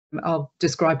I'll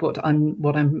describe what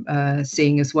I'm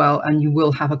seeing as well, and you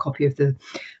will have a copy of the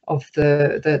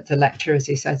lecture, as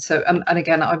you said. So and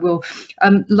again, I will.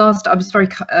 Last, I was very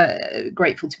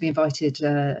grateful to be invited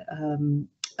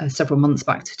several months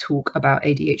back to talk about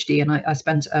ADHD, and I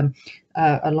spent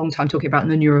a long time talking about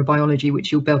the neurobiology,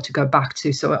 which you'll be able to go back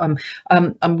to. So I'm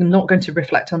not going to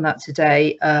reflect on that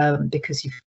today because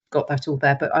you've got that all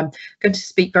there, but I'm going to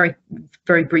speak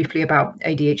very briefly about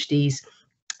ADHD's,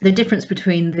 the difference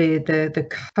between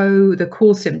the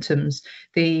core symptoms,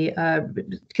 the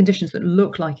conditions that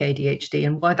look like ADHD,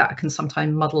 and why that can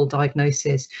sometimes muddle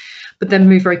diagnosis, but then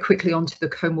move very quickly on to the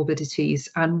comorbidities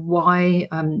and why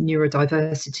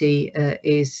neurodiversity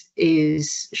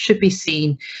should be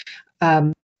seen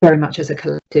very much as a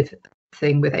collective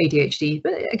thing with ADHD,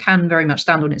 but it can very much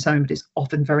stand on its own, but it's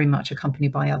often very much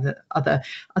accompanied by other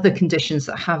conditions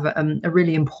that have a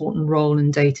really important role in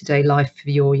day-to-day life for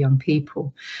your young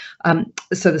people.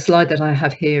 So the slide that I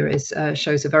have here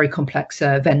shows a very complex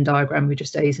Venn diagram with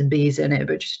just A's and B's in it,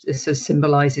 which sort of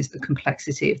symbolises the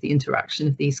complexity of the interaction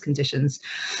of these conditions.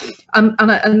 And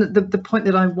the point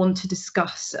that I want to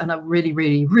discuss, and I really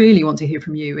want to hear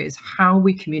from you, is how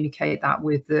we communicate that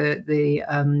with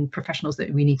the professionals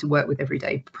that we need to work with every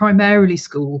day, primarily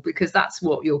school, because that's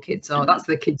what your kids are, that's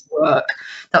the kids' work,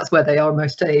 that's where they are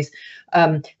most days.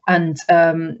 I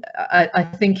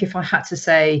think if I had to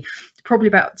say, probably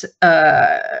about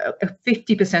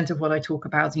 50% of what I talk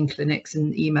about in clinics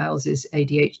and emails is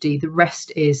ADHD. The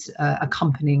rest is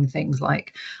accompanying things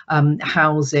like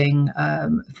housing,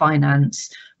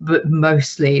 finance, but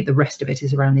mostly the rest of it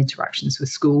is around interactions with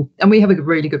school. And we have a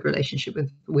really good relationship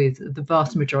with the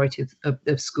vast majority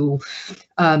of school,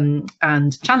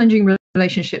 and challenging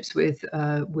relationships with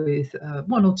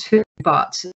one or two,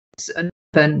 but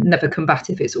never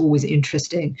combative. It's always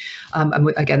interesting,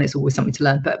 and again, it's always something to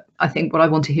learn. But I think what I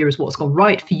want to hear is what's gone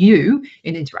right for you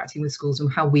in interacting with schools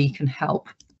and how we can help.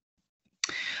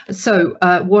 So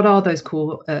what are those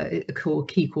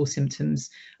key core symptoms?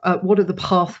 What are the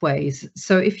pathways?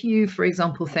 So if you, for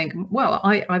example, think, well,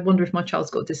 I wonder if my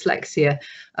child's got dyslexia,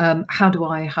 how do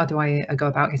I go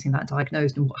about getting that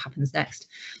diagnosed, and what happens next?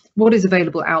 What is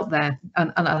available out there?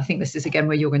 And I think this is again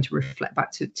where you're going to reflect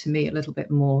back to me a little bit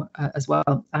more as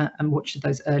well, and what should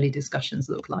those early discussions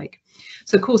look like?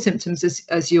 So core symptoms,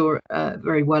 as you're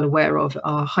very well aware of,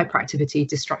 are hyperactivity,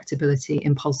 distractibility,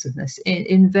 impulsiveness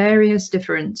in various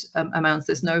different amounts.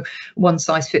 There's no one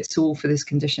size fits all for this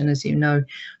condition, as you know,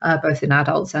 both in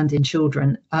adults and in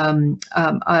children.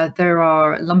 There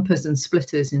are lumpers and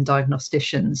splitters in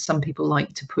diagnosticians. Some people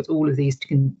like to put all of these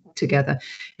together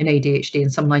in ADHD,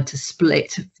 and some like to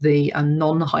split the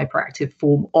non-hyperactive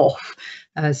form off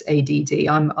as ADD.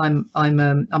 I'm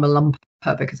a lumper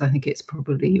because I think it's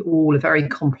probably all a very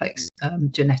complex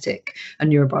genetic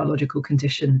and neurobiological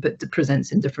condition, but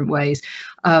presents in different ways.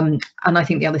 And I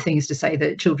think the other thing is to say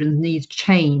that children need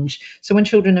change. So when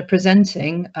children are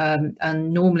presenting,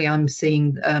 and normally I'm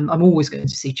always going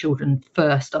to see children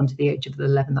first under the age of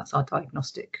 11. That's our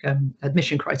diagnostic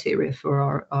admission criteria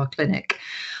for our clinic.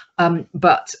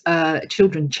 But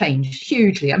children change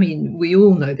hugely. I mean, we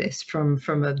all know this from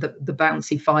the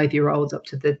bouncy 5-year-old up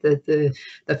to the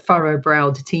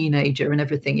furrow-browed teenager and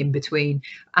everything in between.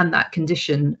 And that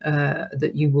condition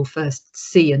that you will first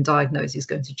see and diagnose is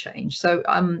going to change. So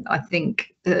I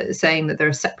think saying that there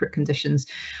are separate conditions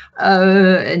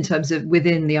in terms of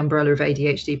within the umbrella of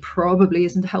ADHD probably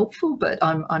isn't helpful. But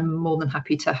I'm more than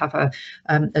happy to have a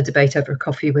debate over a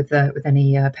coffee with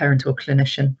any parent or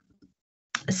clinician.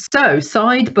 So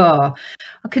sidebar,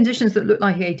 conditions that look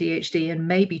like ADHD and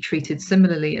may be treated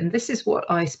similarly. And this is what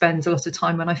I spend a lot of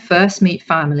time when I first meet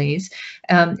families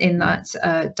in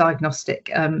that diagnostic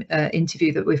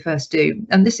interview that we first do.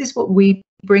 And this is what we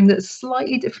bring that's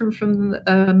slightly different from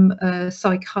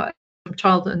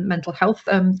child and mental health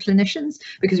clinicians,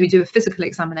 because we do a physical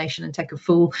examination and take a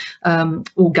full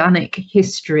organic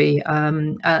history,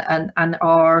 and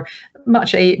are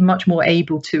much more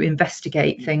able to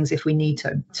investigate things if we need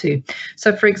to.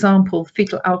 So for example,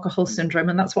 fetal alcohol syndrome,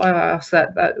 and that's why I ask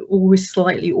that always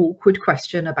slightly awkward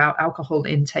question about alcohol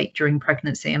intake during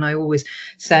pregnancy. And I always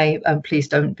say, please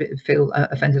don't feel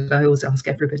offended. I always ask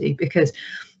everybody, because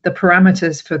the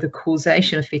parameters for the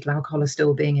causation of fetal alcohol are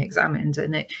still being examined,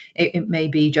 and it may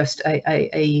be just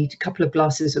a couple of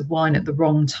glasses of wine at the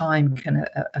wrong time can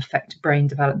affect brain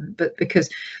development. But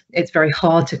because it's very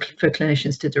hard for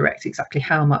clinicians to direct exactly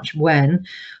how much when,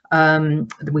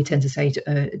 We tend to say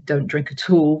don't drink at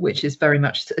all, which is very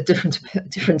much a different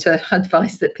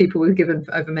advice that people were given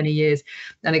over many years.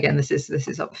 And again, this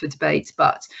is up for debate,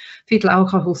 but fetal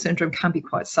alcohol syndrome can be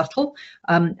quite subtle,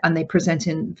 and they present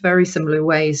in very similar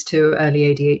ways to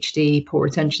early ADHD: poor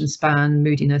attention span,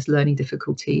 moodiness, learning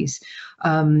difficulties.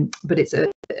 But it's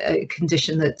a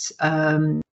condition that's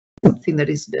something that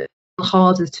is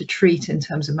harder to treat in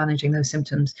terms of managing those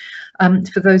symptoms.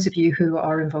 For those of you who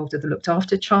are involved with a looked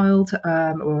after child,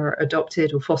 or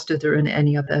adopted or fostered, or in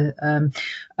any other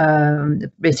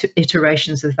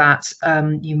iterations of that,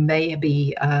 you may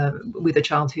be with a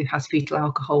child who has fetal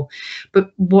alcohol.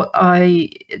 But what I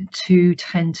do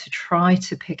tend to try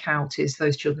to pick out is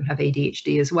those children have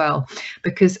ADHD as well,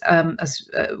 because as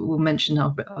we'll mention,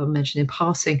 I'll mention in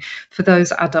passing, for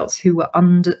those adults who were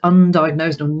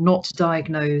undiagnosed or not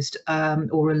diagnosed,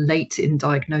 or are late in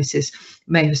diagnosis,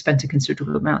 may have spent a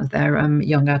considerable amount of their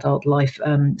young adult life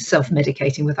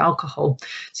self-medicating with alcohol.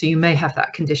 So you may have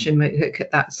that condition,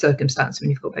 that circumstance, when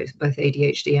you've got both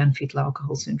ADHD and fetal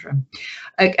alcohol syndrome.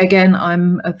 Again,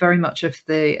 I'm very much of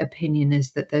the opinion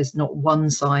is that there's not one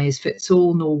size fits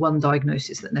all, nor one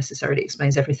diagnosis that necessarily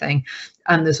explains everything,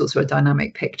 and there's also a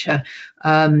dynamic picture.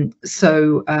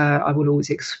 So I will always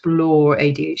explore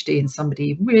ADHD in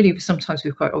somebody really sometimes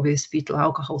with quite obvious fetal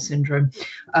alcohol syndrome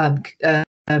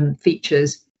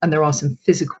features, and there are some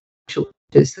physical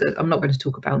shortages that I'm not going to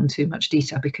talk about in too much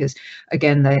detail, because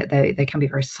again they can be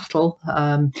very subtle,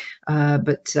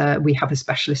 but we have a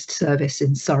specialist service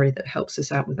in Surrey that helps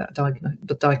us out with that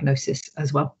diagnosis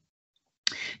as well.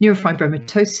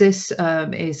 Neurofibromatosis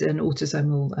is an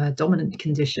autosomal dominant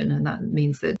condition, and that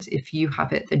means that if you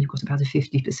have it, then you've got about a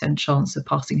 50% chance of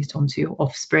passing it on to your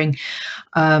offspring,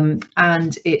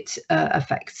 and it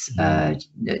affects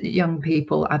young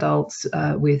people, adults,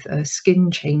 with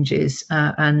skin changes,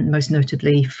 and most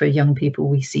notably for young people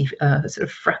we see sort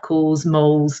of freckles,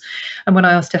 moles. And when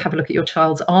I asked to have a look at your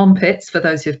child's armpits, for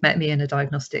those who've met me in a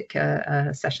diagnostic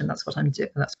session, that's what I'm doing.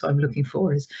 That's what I'm looking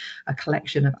for, is a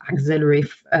collection of axillary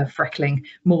freckling,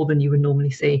 more than you would normally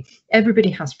see.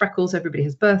 Everybody has freckles, everybody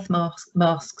has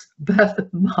birthmarks,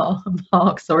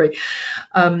 sorry.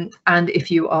 And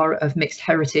if you are of mixed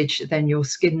heritage, then your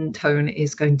skin tone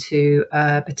is going to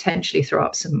potentially throw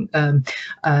up some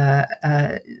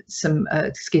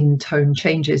skin tone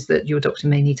changes that your doctor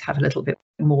may need to have a little bit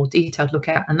more detailed look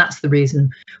at, and that's the reason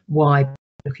why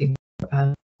looking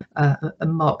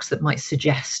marks that might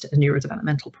suggest a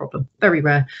neurodevelopmental problem. Very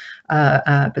rare,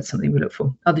 but something we look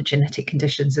for. Other genetic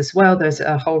conditions as well, there's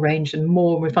a whole range, and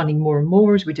more we're finding more and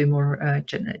more as we do more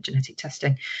genetic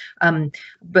testing,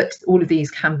 but all of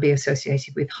these can be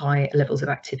associated with high levels of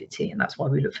activity, and that's why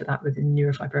we look for that within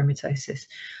neurofibromatosis.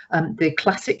 The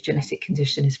classic genetic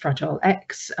condition is Fragile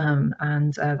X, and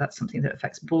that's something that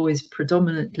affects boys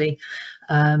predominantly,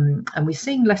 and we're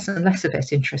seeing less and less of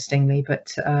it, interestingly,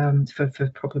 but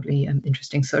for probably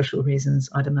interesting social reasons,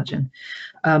 I'd imagine,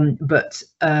 but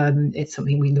it's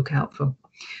something we look out for.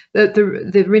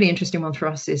 The really interesting one for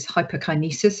us is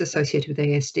hyperkinesis associated with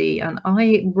ASD, and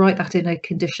I write that in a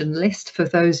condition list for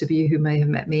those of you who may have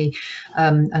met me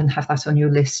and have that on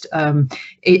your list.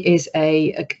 It is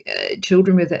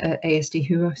children with ASD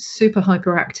who are super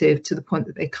hyperactive to the point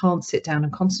that they can't sit down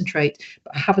and concentrate,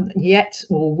 but haven't yet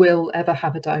or will ever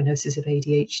have a diagnosis of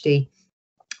ADHD.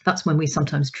 That's when we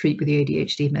sometimes treat with the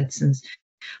ADHD medicines,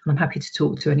 and I'm happy to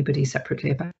talk to anybody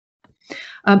separately about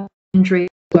it. Injury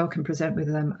well can present with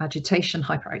agitation,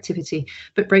 hyperactivity,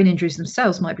 but brain injuries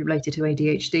themselves might be related to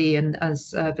ADHD. And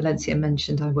as Valencia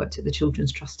mentioned, I worked at the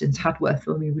Children's Trust in Tadworth,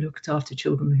 where we looked after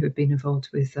children who had been involved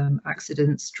with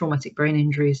accidents, traumatic brain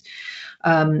injuries,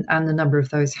 and the number of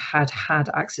those had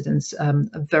accidents,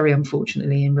 very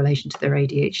unfortunately, in relation to their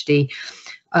ADHD.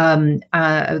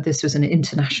 This was an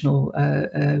international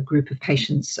group of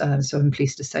patients, so I'm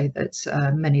pleased to say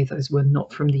that many of those were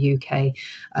not from the UK,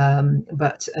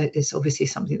 but it's obviously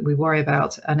something that we worry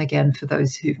about. And again, for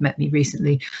those who've met me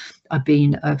recently, I've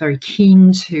been very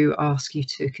keen to ask you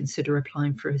to consider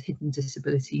applying for a Hidden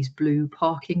Disabilities Blue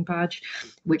Parking Badge,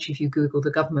 which if you Google the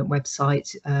government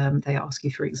website, they ask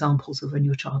you for examples of when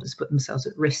your child has put themselves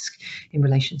at risk in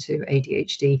relation to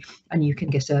ADHD, and you can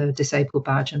get a disabled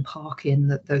badge and park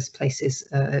in those places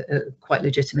quite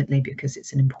legitimately, because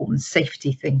it's an important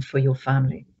safety thing for your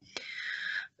family.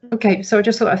 Okay, so I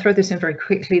just thought I'd throw this in very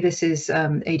quickly. This is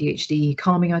ADHD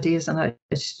calming ideas, and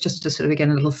it's just a sort of,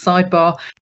 again, a little sidebar.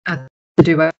 To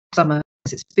do summer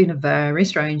It's been a very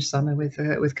strange summer with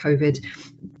COVID.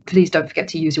 Please don't forget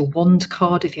to use your WAND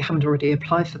card. If you haven't already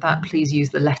applied for that, please use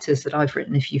the letters that I've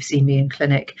written if you've seen me in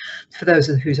clinic. For those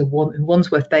who's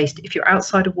Wandsworth based, if you're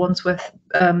outside of Wandsworth,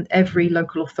 every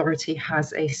local authority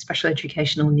has a special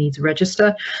educational needs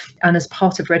register, and as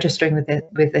part of registering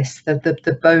with this,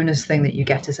 the bonus thing that you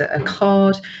get is a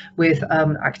card with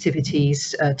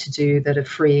activities to do that are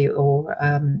free or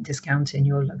discount in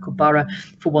your local borough.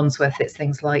 For Wandsworth, it's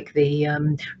things like the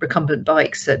recumbent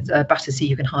bikes at Battersea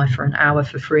you can hire for an hour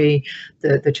for free,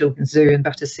 the children's zoo in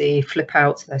Battersea, flip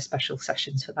out, there's special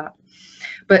sessions for that.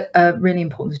 But really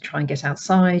important to try and get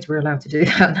outside. We're allowed to do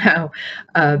that now.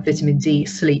 Vitamin D,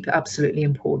 sleep, absolutely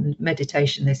important.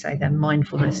 Meditation, they say, then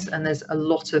mindfulness, and there's a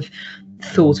lot of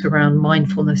thought around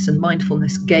mindfulness and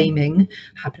mindfulness gaming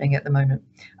happening at the moment.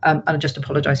 And I just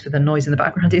apologise for the noise in the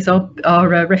background. It's our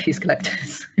refuse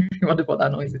collectors. You wondered what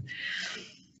that noise is.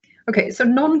 Okay, so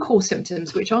non-core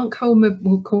symptoms, which aren't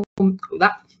comorbidities,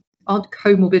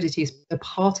 are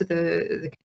part of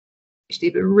the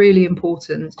ADHD, but really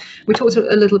important. We talked a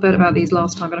little bit about these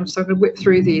last time, but I'm just going to whip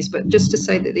through these. But just to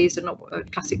say that these are not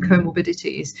classic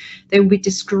comorbidities, they will be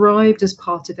described as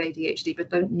part of ADHD, but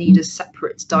don't need a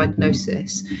separate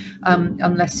diagnosis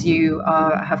unless you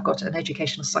have got an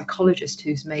educational psychologist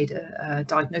who's made a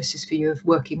diagnosis for you of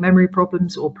working memory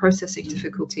problems or processing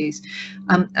difficulties,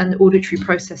 and auditory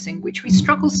processing, which we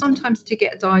struggle sometimes to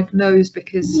get diagnosed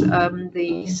because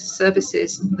the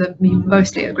services,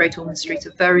 mostly at Great Ormond Street,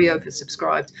 are very oversubscribed,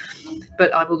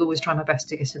 but I will always try my best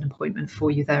to get an appointment for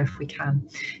you there if we can.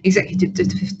 Executive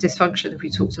dysfunction, that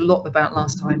we talked a lot about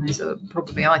last time, is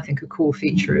probably, I think, a core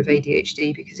feature of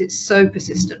ADHD because it's so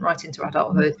persistent right into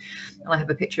adulthood. And I have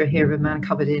a picture here of a man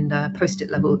covered in post-it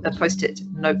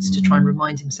notes to try and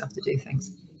remind himself to do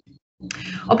things.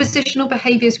 Oppositional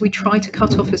behaviours we try to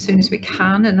cut off as soon as we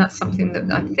can, and that's something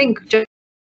that I think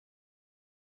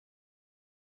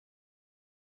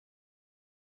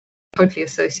totally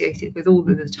associated with all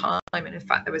of the time. And in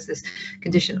fact, there was this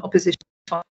condition,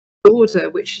 oppositional disorder,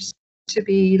 which is to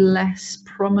be less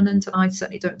prominent, and I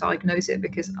certainly don't diagnose it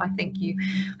because I think you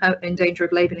are in danger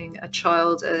of labelling a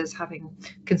child as having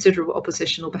considerable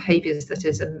oppositional behaviours that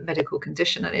is a medical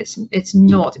condition, and it's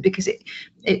not, because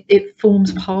it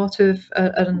forms part of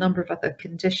a number of other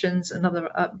conditions, another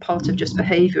part of just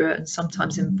behaviour and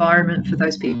sometimes environment for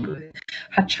those people who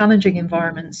have challenging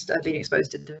environments, being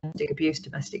exposed to domestic abuse,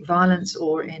 domestic violence,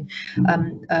 or in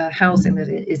housing that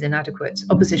is inadequate.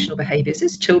 Oppositional behaviours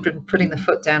is children putting their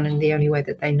foot down in the only way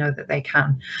that they know that they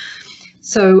can.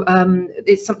 So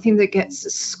it's something that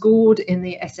gets scored in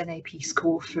the SNAP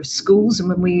score for schools, and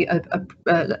when we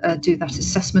do that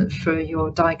assessment for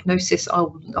your diagnosis, I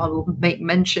will make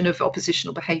mention of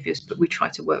oppositional behaviours, but we try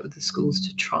to work with the schools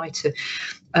to try to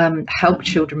help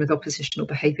children with oppositional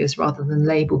behaviours rather than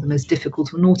label them as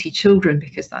difficult or naughty children,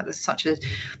 because that is such a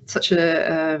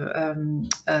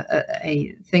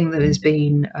thing that has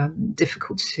been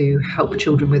difficult to help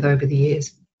children with over the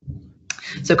years.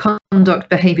 So conduct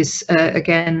behaviours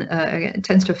again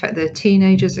tends to affect the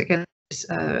teenagers, again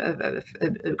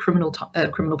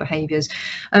criminal behaviours,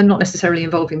 and not necessarily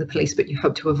involving the police, but you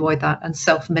hope to avoid that. And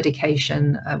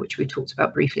self-medication, which we talked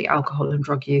about briefly, alcohol and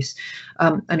drug use.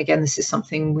 And again, this is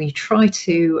something we try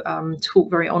to talk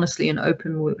very honestly and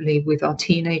openly with our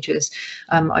teenagers.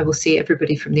 I will see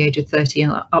everybody from the age of 30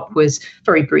 and upwards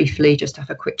very briefly, just to have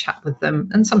a quick chat with them.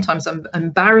 And sometimes I'm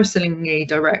embarrassingly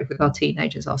direct with our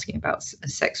teenagers, asking about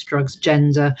sex, drugs,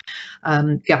 gender,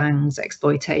 gangs,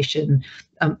 exploitation.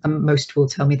 And most will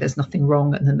tell me there's nothing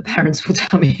wrong, and then the parents will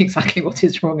tell me exactly what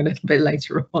is wrong a little bit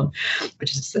later on,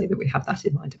 which is to say that we have that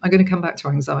in mind. I'm going to come back to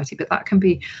anxiety, but that can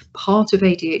be part of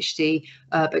ADHD,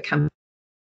 but can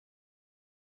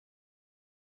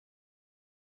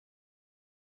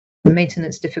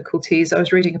maintenance difficulties. I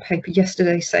was reading a paper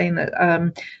yesterday saying that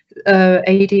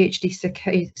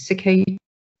ADHD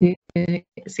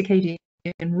circadian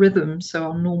rhythms, so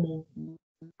our normal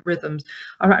rhythms,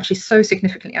 are actually so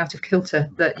significantly out of kilter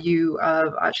that you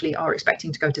actually are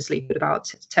expecting to go to sleep at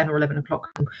about 10 or 11 o'clock,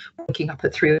 and waking up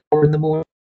at 3 or 4 in the morning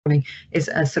is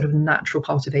a sort of natural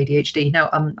part of ADHD.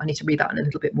 Now, I need to read that in a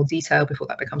little bit more detail before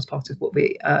that becomes part of what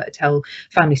we tell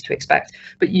families to expect.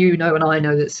 But you know, and I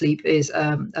know, that sleep is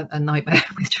a nightmare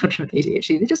with children with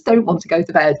ADHD. They just don't want to go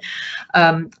to bed.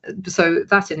 So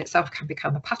that in itself can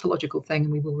become a pathological thing,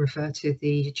 and we will refer to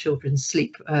the children's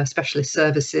sleep specialist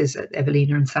services at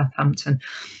Evelina and Southampton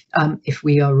if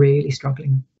we are really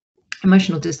struggling.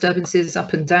 Emotional disturbances,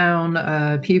 up and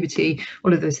down, puberty,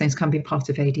 all of those things can be part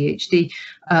of ADHD,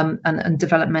 and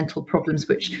developmental problems,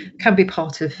 which can be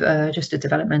part of just a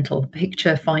developmental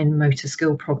picture, fine motor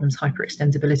skill problems,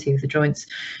 hyperextensibility of the joints.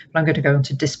 But I'm going to go on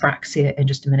to dyspraxia in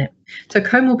just a minute. So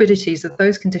comorbidities are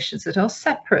those conditions that are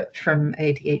separate from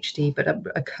ADHD but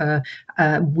occur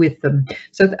with them.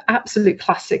 So the absolute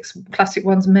classic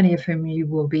ones, many of whom you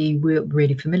will be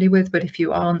really familiar with, but if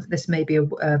you aren't, this may be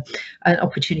an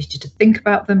opportunity to think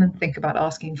about them and think about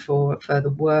asking for further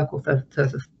work or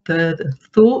further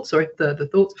thoughts.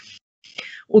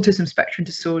 Autism spectrum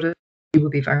disorder, you will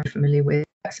be very familiar with.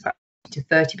 That's about to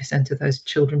 30% of those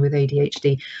children with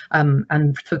ADHD.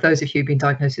 And for those of you who've been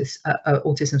diagnosed with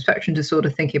autism spectrum disorder,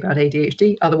 thinking about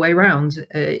ADHD, other way around,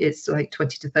 it's like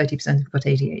 20 to 30% have got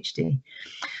ADHD.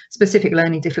 Specific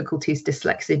learning difficulties,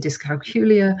 dyslexia,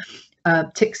 dyscalculia,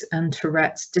 tics and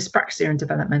Tourette's, dyspraxia and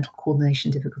developmental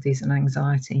coordination difficulties, and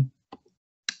anxiety.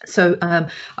 So I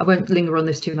won't linger on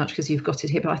this too much because you've got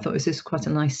it here, but I thought this is quite a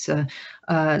nice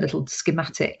little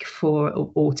schematic for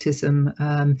autism,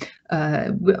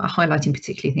 highlighting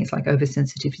particularly things like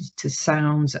oversensitivity to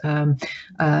sound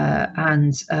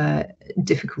and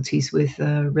difficulties with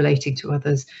relating to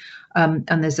others. And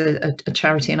there's a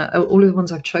charity, and all of the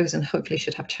ones I've chosen hopefully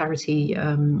should have charity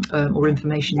or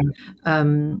information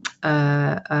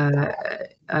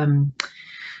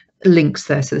links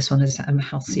there. So this one is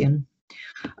Halcyon.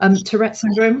 Tourette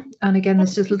syndrome, and again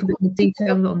there's just a little bit more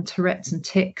detail on Tourette's and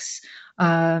tics,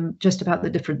 just about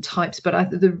the different types, but I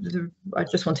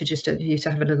just wanted you to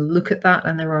have a little look at that,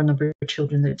 and there are a number of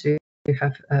children that do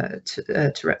have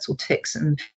Tourette's or tics,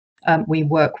 and we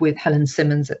work with Helen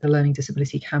Simmons at the Learning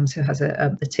Disability CAMS, who has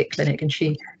a tic clinic, and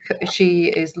she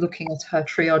is looking at her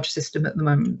triage system at the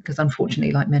moment, because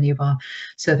unfortunately, like many of our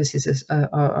services,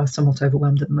 are somewhat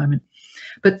overwhelmed at the moment.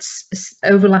 But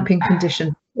overlapping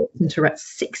condition in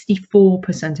Tourette's,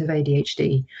 64% of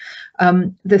ADHD.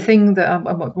 The thing that I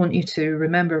want you to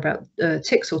remember about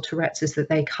tics or Tourette's is that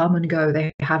they come and go.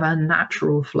 They have a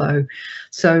natural flow.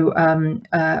 So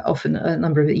often a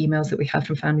number of the emails that we have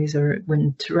from families are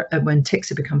when tics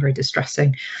have become very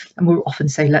distressing, and we'll often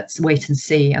say, let's wait and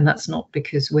see. And that's not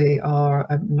because we are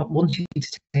not wanting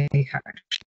to take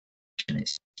action.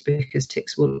 It's because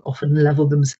tics will often level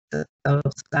themselves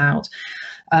out.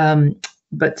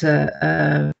 But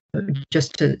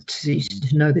just to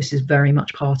know, this is very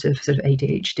much part of sort of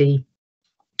ADHD.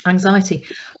 Anxiety.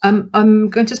 I'm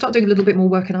going to start doing a little bit more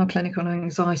work in our clinic on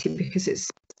anxiety, because it's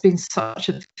been such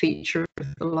a feature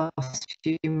of the last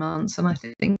few months, and I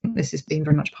think this has been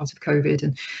very much part of COVID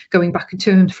and going back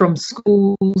to and from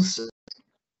schools.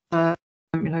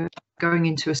 Going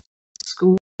into a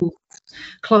school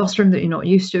classroom that you're not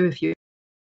used to. If you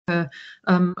a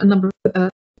number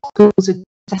of schools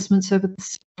assessments over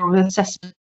the summer,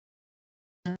 assessments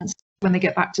when they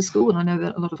get back to school, and I know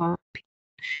that a lot of our people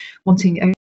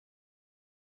wanting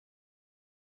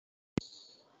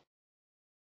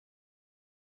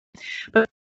but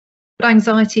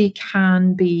anxiety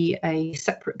can be a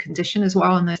separate condition as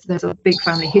well, and there's a big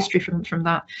family history from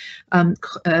that, and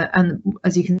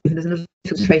as you can see, there's another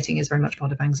concentrating is very much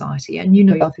part of anxiety, and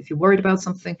if you're worried about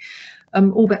something,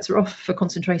 all bets are off for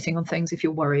concentrating on things if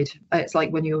you're worried. It's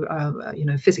like when you're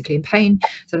physically in pain,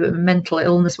 so a mental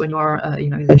illness, when you are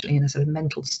essentially in a sort of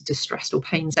mental distress or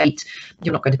pain state,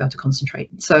 you're not going to be able to concentrate.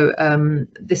 So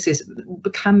this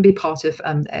can be part of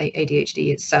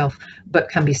ADHD itself, but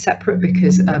can be separate,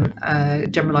 because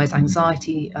generalized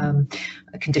anxiety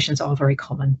conditions are very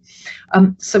common.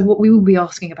 So what we will be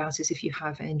asking about is if you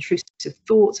have intrusive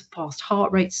thoughts, fast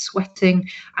heart rate, sweating,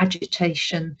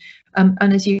 agitation,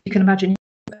 and as you can imagine,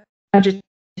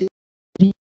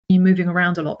 moving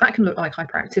around a lot, that can look like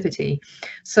hyperactivity.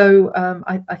 So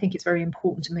I think it's very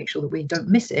important to make sure that we don't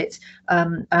miss it,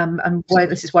 and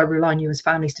this is why I rely on you as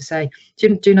families to say,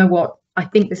 do you know what, I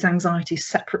think this anxiety is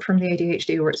separate from the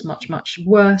ADHD, or it's much, much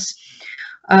worse.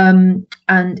 And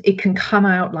it can come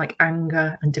out like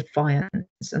anger and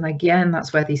defiance, and again,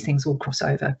 that's where these things all cross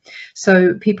over.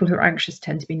 So people who are anxious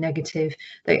tend to be negative.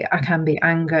 They can be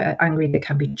angry, they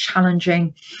can be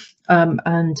challenging.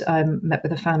 And I met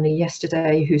with a family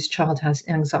yesterday whose child has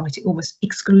anxiety almost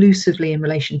exclusively in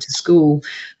relation to school,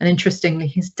 and interestingly,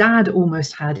 his dad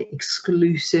almost had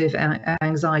exclusive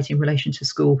anxiety in relation to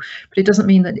school. But it doesn't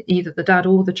mean that either the dad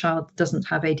or the child doesn't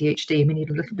have ADHD. We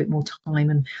need a little bit more time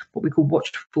and what we call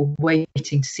watchful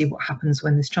waiting to see what happens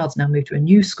when this child's now moved to a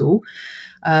new school,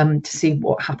 to see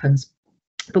what happens.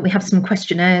 But we have some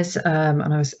questionnaires, and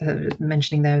I was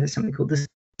mentioning there's something called the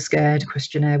Scared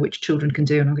questionnaire, which children can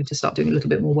do, and I'm going to start doing a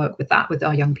little bit more work with that with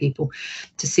our young people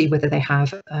to see whether they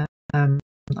have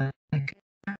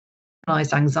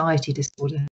generalized anxiety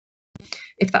disorder.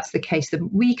 If that's the case, then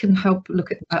we can help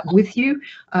look at that with you,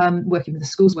 working with the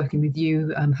schools, working with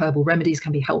you. Herbal remedies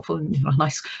can be helpful. A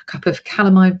nice cup of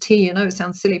chamomile tea, I know it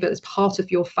sounds silly, but as part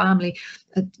of your family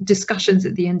discussions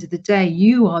at the end of the day,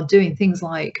 you are doing things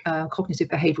like cognitive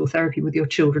behavioral therapy with your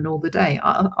children all the day,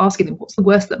 asking them what's the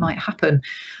worst that might happen.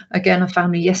 Again, a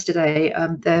family yesterday,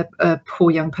 their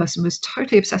poor young person was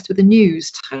totally obsessed with the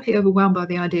news, totally overwhelmed by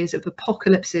the ideas of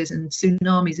apocalypses and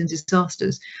tsunamis and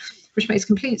disasters, which makes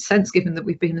complete sense given that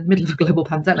we've been in the middle of a global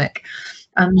pandemic.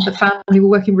 And the family were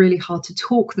working really hard to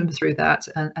talk them through that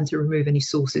and to remove any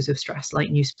sources of stress like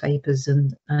newspapers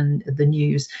and the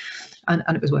news. And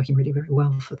it was working really, very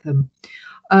well for them.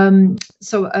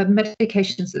 So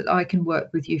medications that I can work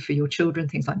with you for your children,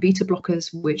 things like beta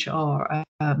blockers, which are,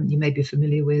 you may be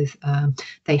familiar with,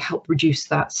 they help reduce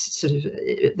that sort of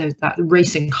that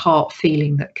racing heart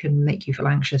feeling that can make you feel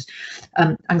anxious.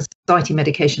 Anxiety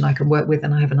medication I can work with,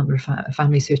 and I have a number of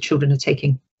families whose children are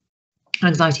taking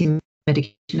anxiety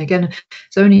medication. Again,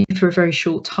 it's only for a very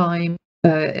short time.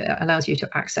 Allows you to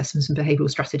access some behavioural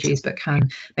strategies, but can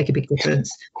make a big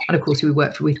difference. And of course, we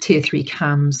work with tier 3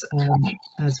 CAMs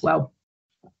as well.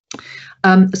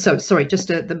 So sorry, just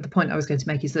the point I was going to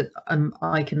make is that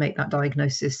I can make that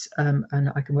diagnosis, and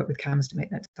I can work with CAMs to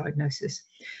make that diagnosis.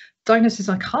 Diagnosis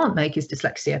I can't make is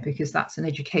dyslexia, because that's an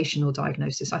educational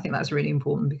diagnosis. I think that's really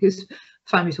important, because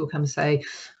families will come and say,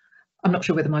 I'm not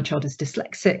sure whether my child is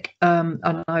dyslexic,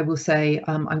 and I will say,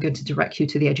 I'm going to direct you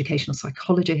to the educational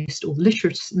psychologist or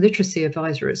literacy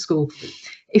advisor at school.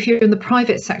 If you're in the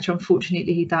private sector,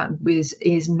 unfortunately, that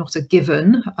is not a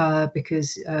given,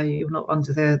 because you're not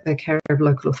under the care of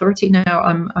local authority. Now,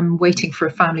 I'm waiting for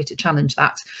a family to challenge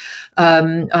that.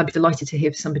 I'd be delighted to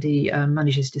hear if somebody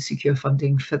manages to secure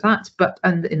funding for that.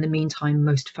 And in the meantime,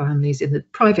 most families in the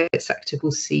private sector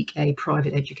will seek a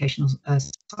private educational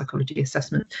psychology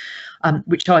assessment,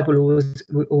 which I will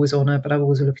always honour, but I will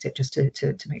always look at it just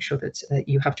to make sure that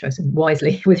you have chosen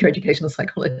wisely with your educational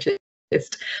psychologist.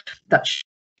 That's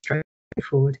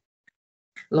straightforward.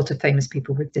 A lot of famous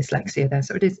people with dyslexia there,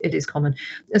 so it is common.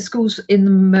 Schools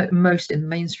in the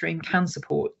mainstream can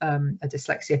support a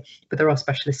dyslexia, but there are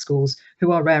specialist schools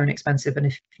who are rare and expensive, and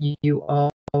if you are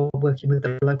working with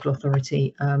the local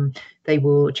authority, they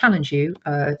will challenge you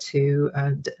to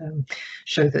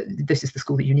show that this is the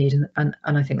school that you need, and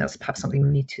I think that's perhaps something we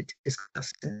need to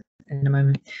discuss in a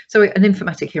moment. So an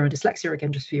informatic here on dyslexia,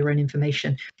 again, just for your own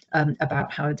information,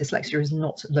 about how dyslexia is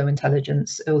not low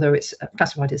intelligence, although it's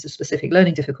classified as a specific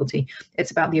learning difficulty.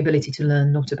 It's about the ability to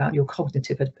learn, not about your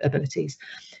cognitive abilities.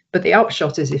 But the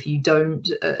upshot is, if you don't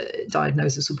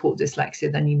diagnose or support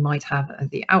dyslexia, then you might have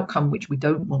the outcome which we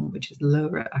don't want, which is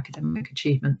lower academic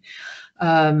achievement.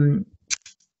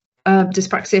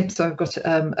 Dyspraxia, so I've got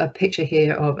a picture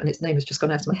here of, and its name has just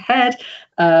gone out of my head,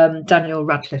 Daniel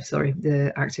Radcliffe, sorry,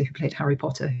 the actor who played Harry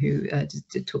Potter, who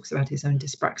talks about his own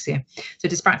dyspraxia. So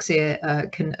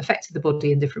dyspraxia can affect the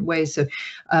body in different ways. So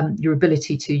your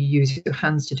ability to use your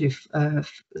hands to do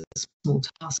small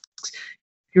tasks,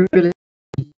 your ability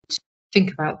to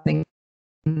think about things,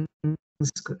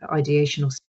 ideation or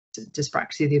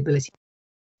dyspraxia, the ability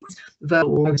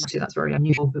verbal, obviously that's very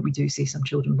unusual, but we do see some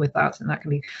children with that, and that can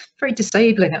be very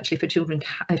disabling actually for children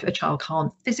if a child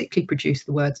can't physically produce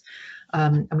the words,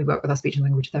 and we work with our speech and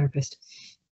language therapist.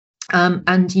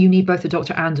 And you need both a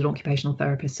doctor and an occupational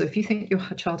therapist. So if you think your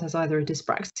child has either a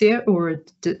dyspraxia or a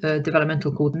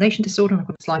developmental coordination disorder, I've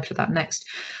got a slide for that next,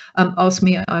 ask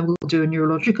me. I will do a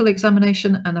neurological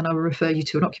examination, and then I will refer you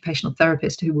to an occupational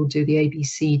therapist who will do the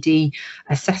ABCD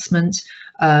assessment,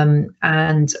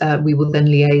 and we will then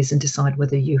liaise and decide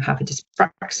whether you have a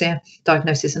dyspraxia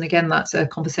diagnosis. And again, that's a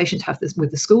conversation to have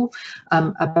with the school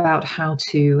about how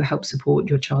to help support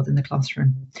your child in the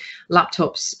classroom.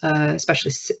 Laptops,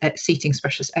 specialist seating,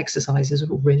 specialist exercises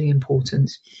are all really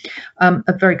important.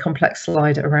 A very complex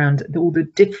slide around all the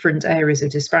different areas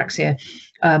of dyspraxia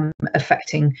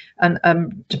affecting, and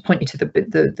to point you to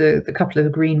the couple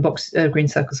of green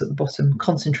circles at the bottom.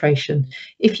 Concentration.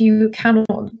 If you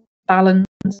cannot balance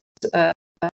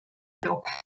your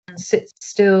pen, sit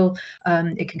still,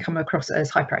 it can come across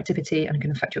as hyperactivity and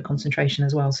can affect your concentration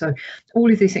as well. So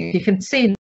all of these things you can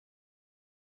see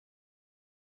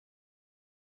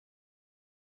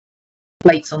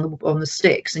plates on the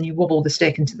sticks, and you wobble the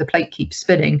stick until the plate keeps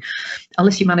spinning.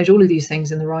 Unless you manage all of these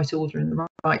things in the right order and the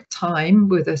right time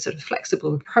with a sort of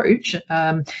flexible approach,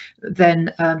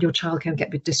 then your child can get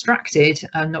a bit distracted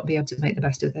and not be able to make the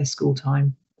best of their school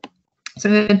time. So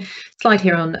then, slide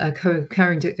here on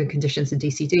co-occurring conditions and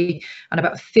DCD, and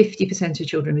about 50% of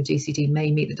children with DCD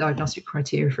may meet the diagnostic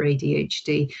criteria for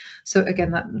ADHD. So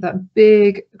again, that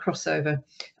big crossover,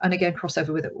 and again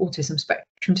crossover with autism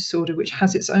spectrum disorder, which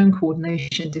has its own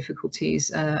coordination difficulties.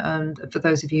 And for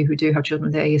those of you who do have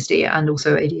children with ASD and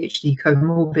also ADHD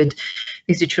comorbid,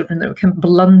 these are children that can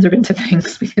blunder into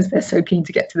things because they're so keen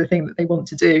to get to the thing that they want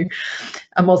to do.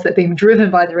 And whilst they're being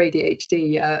driven by their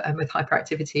ADHD and with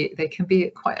hyperactivity, they can be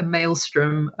quite a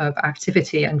maelstrom of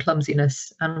activity and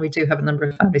clumsiness. And we do have a number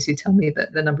of families who tell me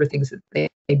that the number of things that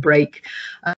they break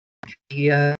can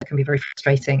be very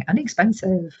frustrating and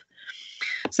expensive.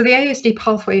 So the ASD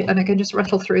pathway, and again, just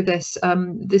rattle through this.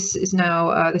 This is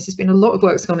now, this has been a lot of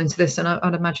work's gone into this, and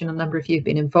I'd imagine a number of you have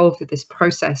been involved with this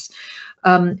process.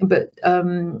 But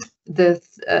the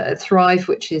Thrive,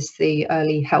 which is the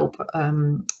early help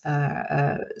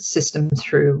system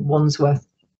through Wandsworth,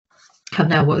 have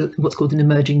now what's called an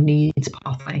emerging needs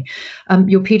pathway.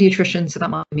 Your paediatrician, so that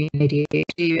might mean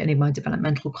ADHD, any of my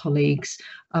developmental colleagues,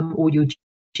 or your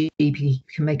GP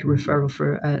can make a referral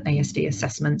for an ASD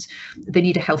assessment. They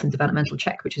need a health and developmental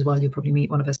check, which is why you'll probably meet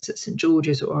one of us at St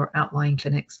George's or outlying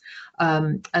clinics.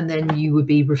 And then you would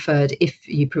be referred, if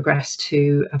you progress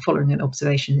to following an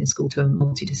observation in school, to a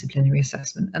multidisciplinary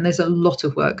assessment. And there's a lot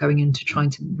of work going into trying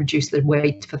to reduce the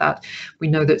wait for that. We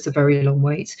know that it's a very long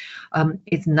wait.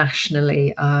 It's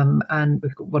nationally, and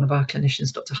we've got one of our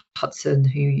clinicians, Dr. Hudson,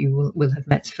 who you will have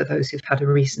met for those who've had a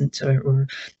recent or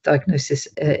diagnosis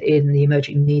in the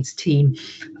emerging needs team,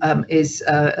 is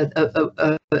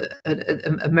a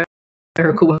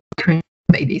miracle worker.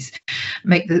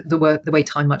 Make the wait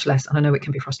time much less. And I know it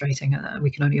can be frustrating, and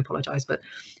we can only apologise, but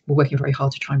we're working very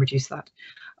hard to try and reduce that.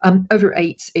 Over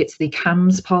 8, it's the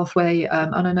CAMS pathway,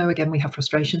 and I know again we have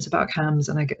frustrations about CAMS,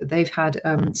 and they've had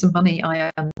some money,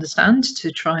 I understand,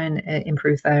 to try and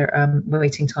improve their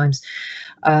waiting times.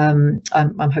 I'm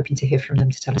hoping to hear from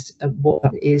them to tell us what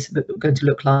that is going to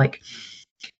look like.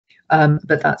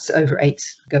 But that's over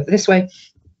 8. Go this way.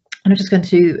 And I'm just going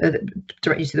to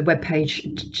direct you to the web page.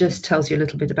 It just tells you a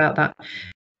little bit about that.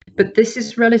 But this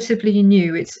is relatively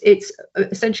new. It's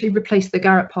essentially replaced the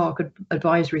Garrett Park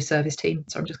Advisory Service team.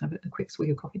 So I'm just going to have a quick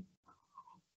swig of coffee.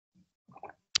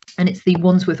 And it's the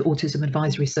Wandsworth Autism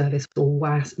Advisory Service, or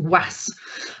WAS.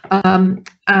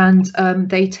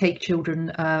 They take children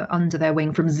under their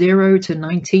wing from 0 to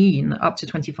 19, up to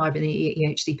 25 in the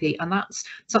EHCP. And that's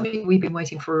something we've been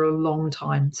waiting for a long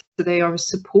time. So they are a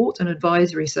support and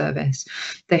advisory service.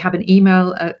 They have an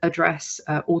email address,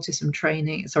 autism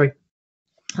training, sorry,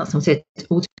 that's not it,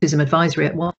 autism advisory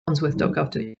at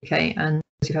wandsworth.gov.uk. And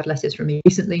you've had letters from me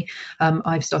recently.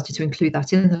 I've started to include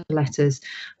that in the letters.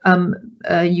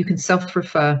 You can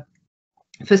self-refer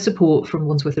for support from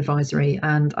Wandsworth Advisory,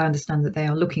 and I understand that they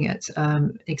are looking at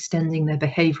extending their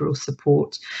behavioural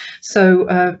support. So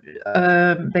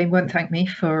they won't thank me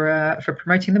for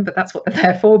promoting them, but that's what they're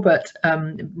there for. But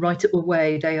right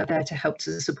away, they are there to help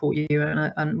to support you,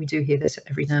 and we do hear this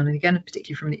every now and again,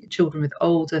 particularly from children with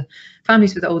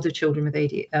families with older children with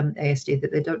ASD,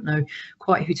 that they don't know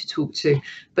quite who to talk to.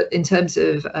 But in terms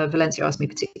of Valencia asked me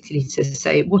particularly to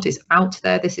say what is out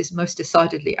there. This is most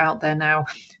decidedly out there now.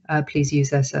 Please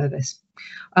use their service.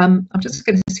 I'm just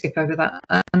going to skip over that.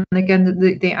 And again,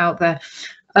 the out there,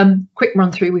 quick run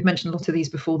through. We've mentioned a lot of these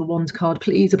before. The Wand card,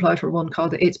 please apply for a Wand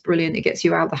card. It's brilliant. It gets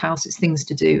you out of the house. It's things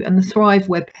to do. And the Thrive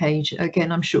webpage,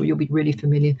 again, I'm sure you'll be really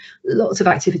familiar. Lots of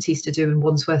activities to do in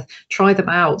Wandsworth. Try them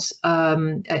out.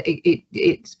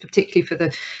 It's particularly for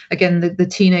the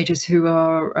teenagers who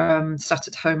are sat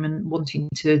at home and wanting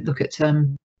to look at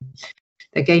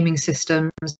their gaming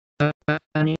systems,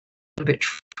 and a bit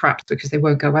trapped because they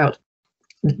won't go out.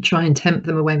 Try and tempt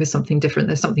them away with something different.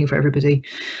 There's something for everybody.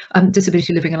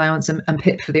 Disability living allowance and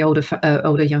PIP for the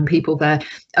older young people there.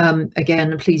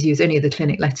 Again, please use any of the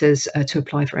clinic letters to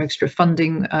apply for extra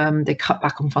funding. They cut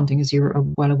back on funding, as you're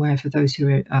well aware, for those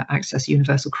who access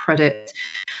universal credit.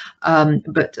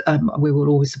 But we will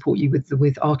always support you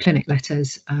with our clinic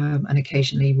letters, and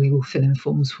occasionally we will fill in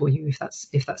forms for you if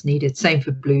that's needed. Same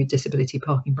for blue disability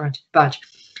parking badge.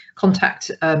 Contact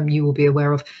you will be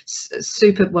aware of.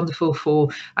 Super wonderful for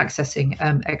accessing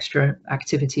extra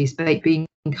activities. Being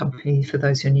company for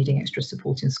those who are needing extra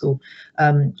support in school.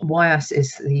 YAS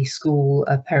is the school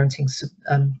parenting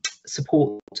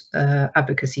support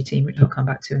advocacy team, which I'll come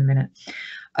back to in a minute.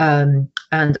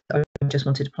 And I just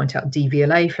wanted to point out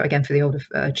DVLA for the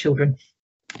older children.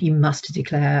 You must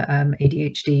declare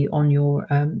ADHD on your,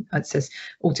 it says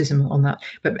autism on that,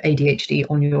 but ADHD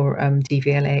on your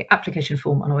DVLA application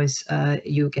form, otherwise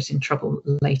you'll get in trouble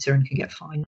later and can get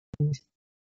fined.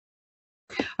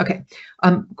 Okay,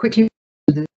 quickly,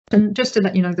 And just to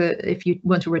let you know that if you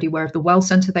weren't already aware of the Well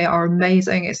Centre, they are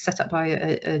amazing. It's set up by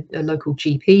a local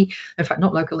GP. In fact,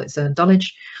 not local, it's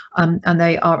Dulwich. And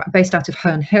they are based out of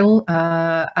Herne Hill.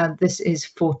 And this is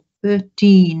for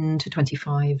 13 to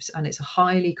 25s, and it's a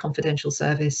highly confidential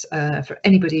service for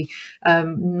anybody,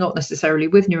 not necessarily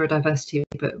with neurodiversity,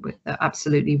 but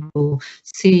absolutely will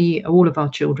see all of our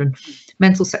children.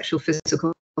 Mental, sexual,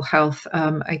 physical health.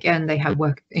 Again, they have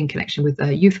work in connection with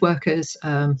youth workers,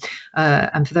 and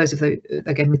for those of the,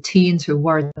 again, with teens who are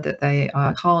worried that they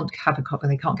can't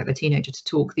get the teenager to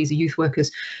talk, these are youth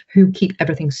workers who keep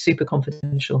everything super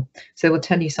confidential. So they will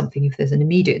tell you something if there's an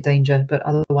immediate danger, but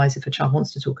otherwise, if a child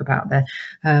wants to talk about their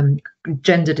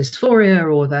gender dysphoria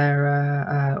or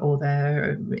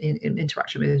their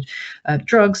interaction with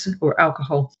drugs or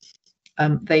alcohol,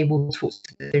 they will talk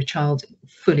to their child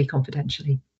fully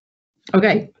confidentially.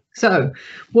 Okay, so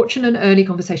what should an early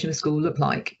conversation with school look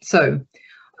like? So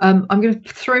I'm going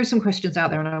to throw some questions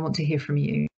out there and I want to hear from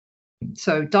you.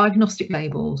 So diagnostic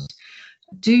labels.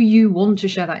 Do you want to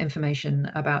share that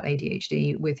information about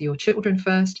ADHD with your children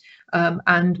first,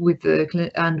 and with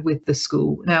the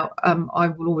school? Now, I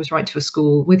will always write to a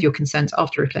school with your consent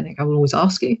after a clinic. I will always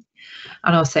ask you,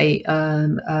 and I'll say,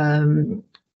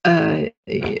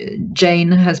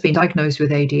 Jane has been diagnosed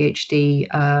with ADHD.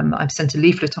 I've sent a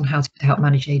leaflet on how to help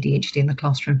manage ADHD in the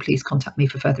classroom. Please contact me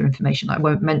for further information. I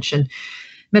won't mention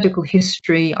medical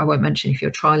history. I won't mention if you're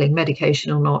trialing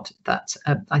medication or not. That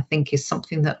I think is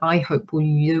something that I hope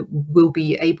will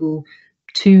be able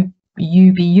to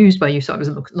be used by you. So it was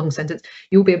a long sentence.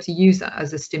 You'll be able to use that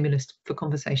as a stimulus for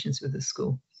conversations with the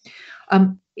school.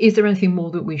 Is there anything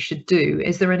more that we should do?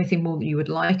 Is there anything more that you would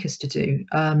like us to do?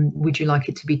 Would you like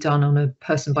it to be done on a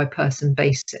person by person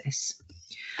basis?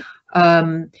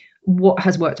 What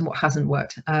has worked and what hasn't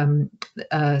worked?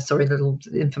 Sorry, a little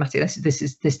informatic.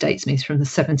 This dates me. It's from the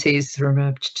 70s, from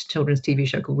a children's TV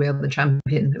show called We Are the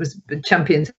Champions. It was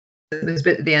champions. There's a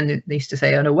bit at the end. They used to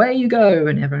say, "And away you go,"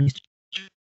 and everyone used to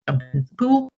jump in the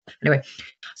pool. Anyway,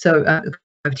 so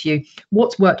over to you.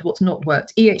 What's worked? What's not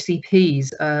worked?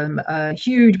 EHCPs, a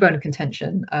huge bone of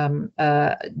contention.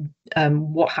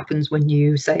 What happens when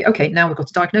you say, "Okay, now we've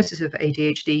got a diagnosis of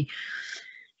ADHD.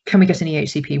 Can we get an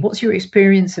EHCP?" What's your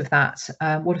experience of that?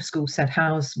 What have schools said?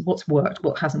 What's worked?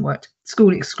 What hasn't worked?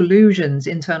 School exclusions,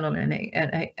 internal and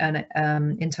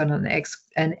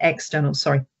external.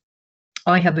 Sorry.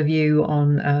 I have a view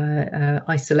on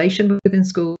isolation within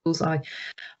schools.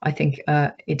 I think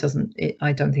it doesn't.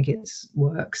 I don't think it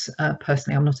works.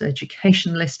 Personally, I'm not an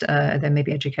educationalist. There may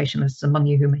be educationalists among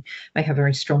you who may have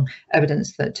very strong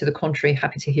evidence that to the contrary.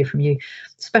 Happy to hear from you.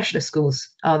 Specialist schools,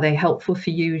 are they helpful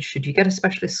for you? Should you get a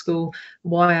specialist school?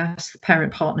 Why ask the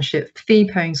parent partnership,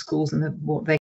 fee-paying schools, and what they